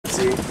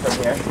see from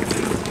here.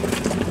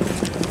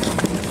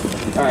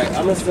 Alright,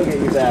 I'm gonna still get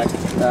you back.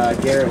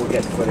 Garrett will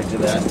get footage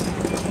of that.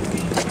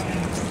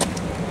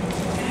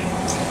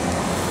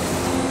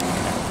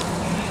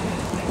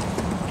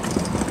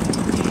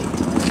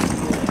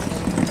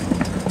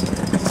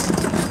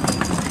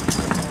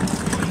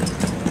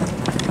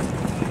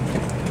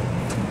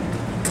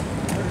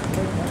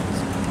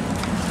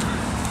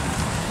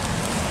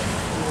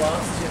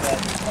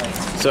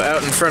 So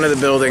out in front of the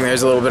building,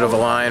 there's a little bit of a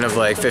line of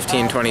like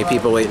 15-20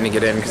 people waiting to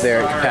get in because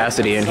they're at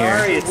capacity in here.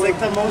 Sorry, it's like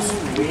the most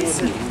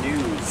recent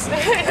news.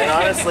 And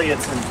honestly,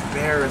 it's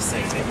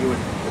embarrassing that you would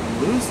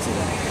lose to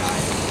that guy.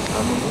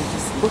 He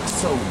just looks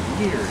so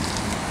weird.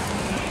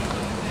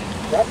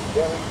 That's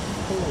very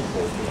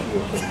painful to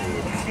hear from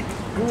you.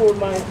 Who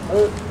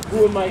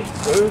am I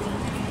Earth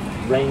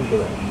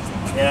Wrangler?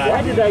 Yeah.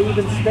 Why did I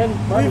even spend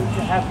money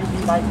to have you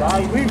be my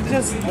guide? We've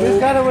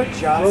got to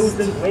adjust.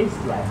 Frozen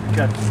wasteland.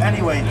 Good.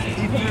 Anyway,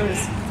 he threw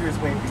his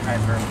weight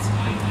behind Vermin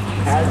Supreme.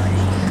 As he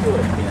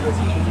should, because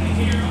he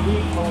needs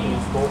 3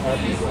 ponies for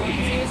everyone.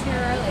 He was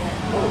here earlier.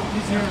 Oh,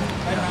 he's here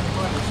right around the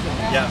corner.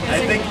 Yeah,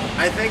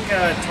 I think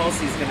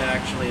Tulsi's going to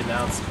actually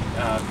announce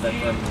that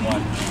Vermin won.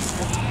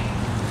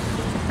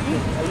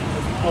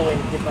 Oh,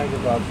 and get my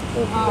gloves.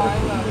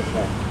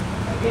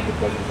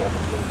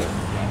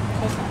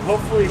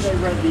 Hopefully she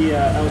read the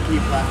LP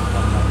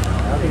platform.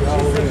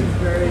 She's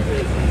very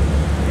busy.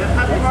 Yeah,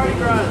 happy Mardi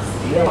Gras!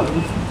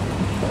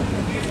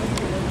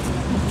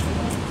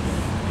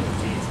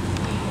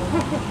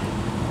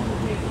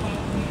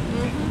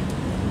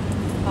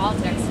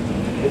 Politics.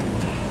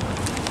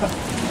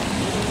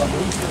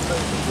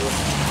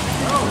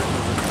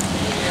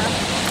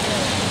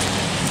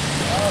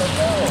 Oh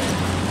no!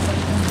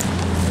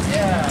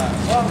 Yeah,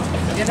 well,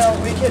 you know,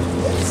 we could...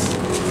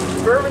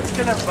 Vermin's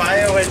gonna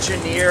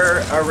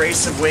bioengineer a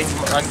race of winged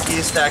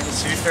monkeys stacked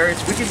with tooth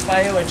fairies. We can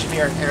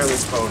bioengineer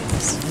hairless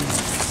ponies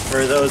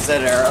for those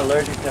that are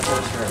allergic to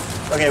horse hair.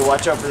 Okay,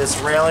 watch out for this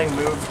railing.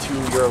 Move to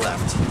your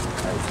left.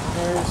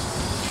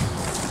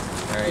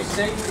 Alright.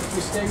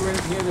 You stay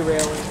right near the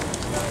railing.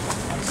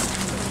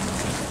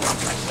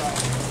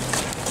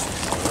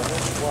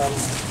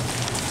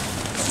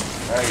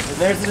 Alright, and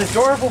there's an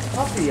adorable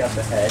puppy up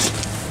ahead.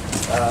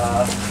 I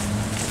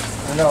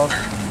don't know.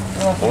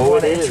 Oh,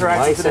 it is.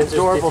 My sense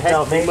adorable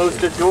the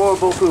most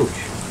adorable pooch.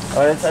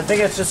 I think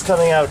it's just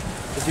coming out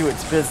to do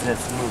its business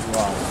and move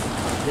along.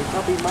 The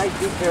puppy might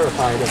be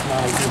terrified of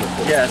my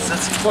uniform. Yes,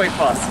 that's quite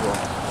possible.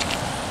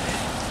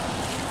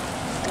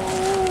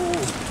 Oh.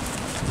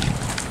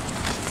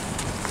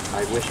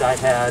 I wish I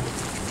had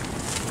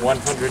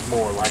 100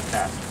 more like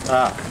that.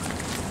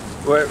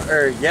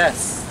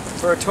 Yes.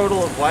 For a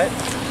total of what?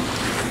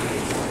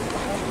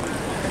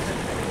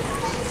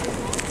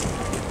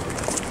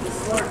 This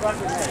is Lord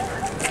Buckethead.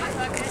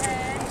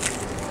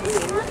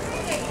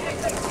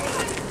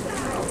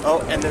 Oh,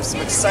 and there's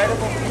some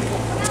excitable people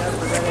coming out of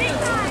the red.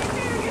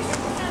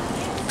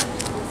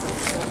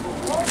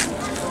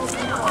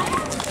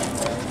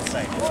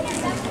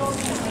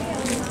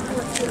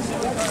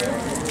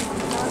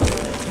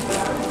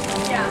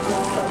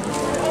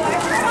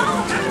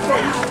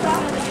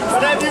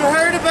 But have you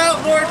heard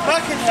about Lord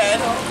Buckethead?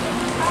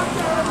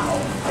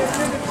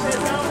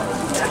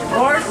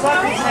 Lord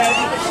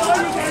Buckethead.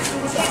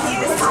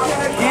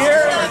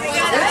 Here,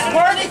 it's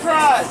Mardi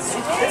Gras.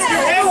 It's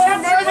your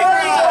handsome Mardi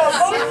Gras.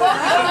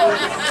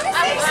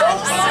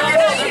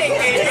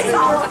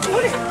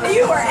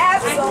 You are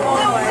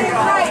absolutely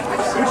right.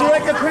 Would you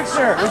like a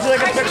picture? Would you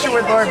like a picture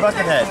with Lord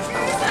Buckethead?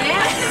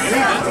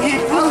 He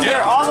flew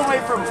here all the way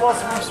from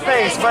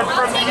space, but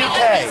from the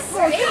UK.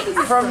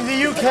 From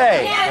the UK.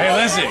 Hey,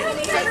 Lizzie.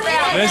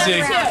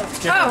 Lizzie,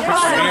 get a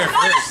picture here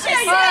first.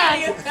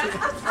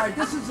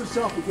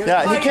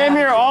 Yeah, he came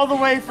here all the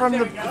way from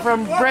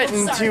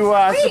Britain to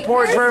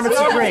support Vermin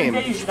Supreme.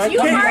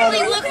 You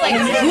hardly look like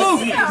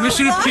him.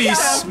 Mission of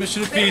peace.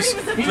 Mission of peace.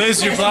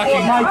 Liz, you're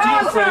blocking. My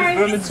dear friend,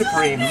 Vermin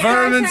Supreme.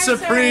 Vermin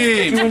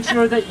Supreme. To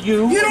ensure that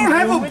you don't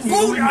have a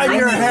boot on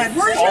your head.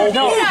 Where's your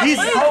No,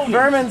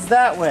 Vermin's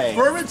that way.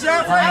 Vermin's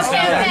that way?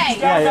 Okay.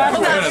 Yeah.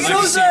 Good, I'd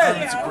like to see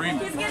Vermin Supreme.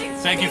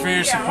 Thank you for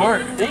your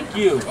support. Thank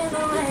you.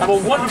 Have a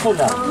wonderful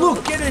night.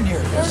 Luke, get in here.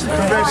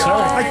 I'm very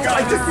sorry.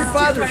 I took your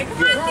father. I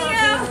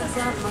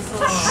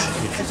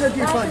said to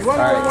your father, you want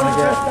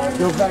to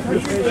go back to the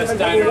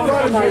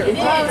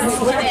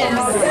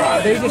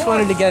They just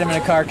wanted to get him in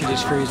a car because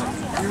it's freezing.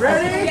 You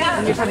ready?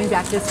 Yeah. You're coming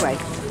back this way.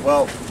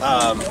 Well,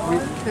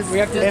 We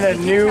have to. in a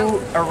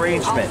new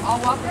arrangement. I'll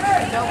walk with you.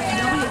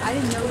 I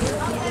didn't know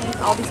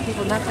all these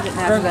people, not that it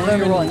matters. I know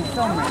you're rolling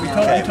film right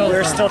now. Okay,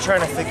 we're still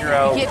trying to figure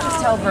out. You can't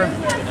just tell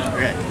Vermin.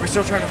 Okay, we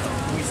still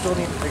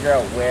need to figure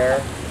out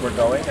where we're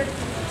going.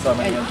 So I'm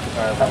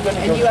gonna.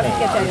 And you have to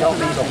get that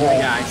information.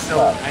 Yeah, I still.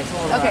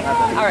 Okay.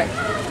 All right.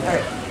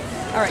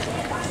 All right.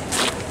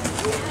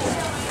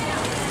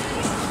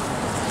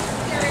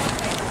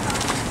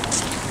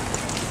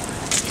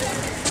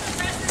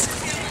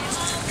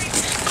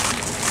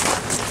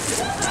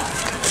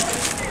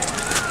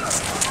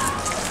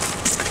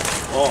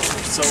 Oh,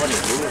 there's so many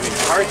moving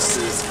parts to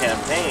this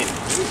campaign.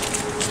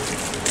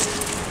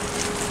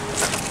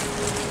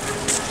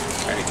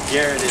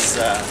 Garret is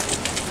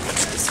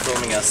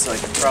filming us, so I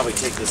can probably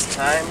take this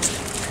time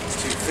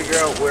to figure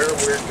out where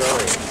we're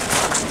going.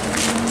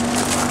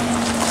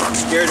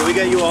 Garret, do we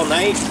got you all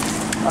night?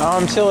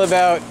 Till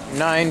about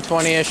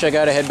 9:20ish. I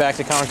gotta head back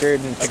to Concord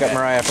and pick up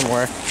Mariah from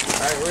work.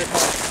 Alright, we're going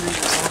to the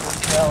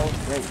hotel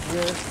right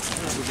here.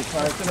 With the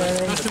car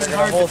tonight. Must have been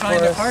hard to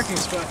find a parking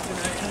spot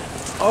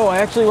tonight. Oh, I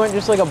actually went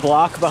just like a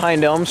block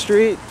behind Elm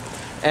Street,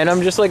 and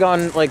I'm just like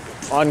on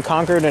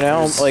Concord and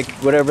Elm, like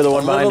whatever the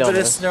one behind Elm A little bit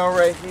of is. snow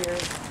right here,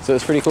 So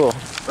it's pretty cool.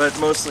 but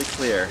mostly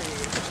clear.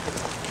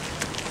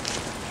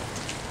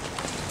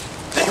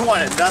 They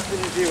wanted nothing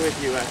to do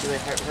with you after they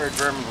heard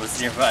Vermin was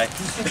nearby.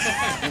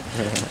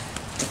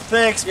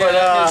 Thanks, but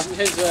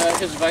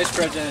his vice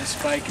president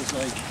Spike is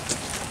like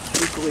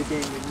equally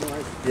being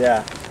ignored.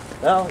 yeah.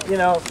 Well, you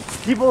know,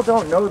 people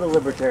don't know the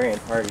Libertarian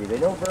Party. They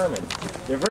know Vermin.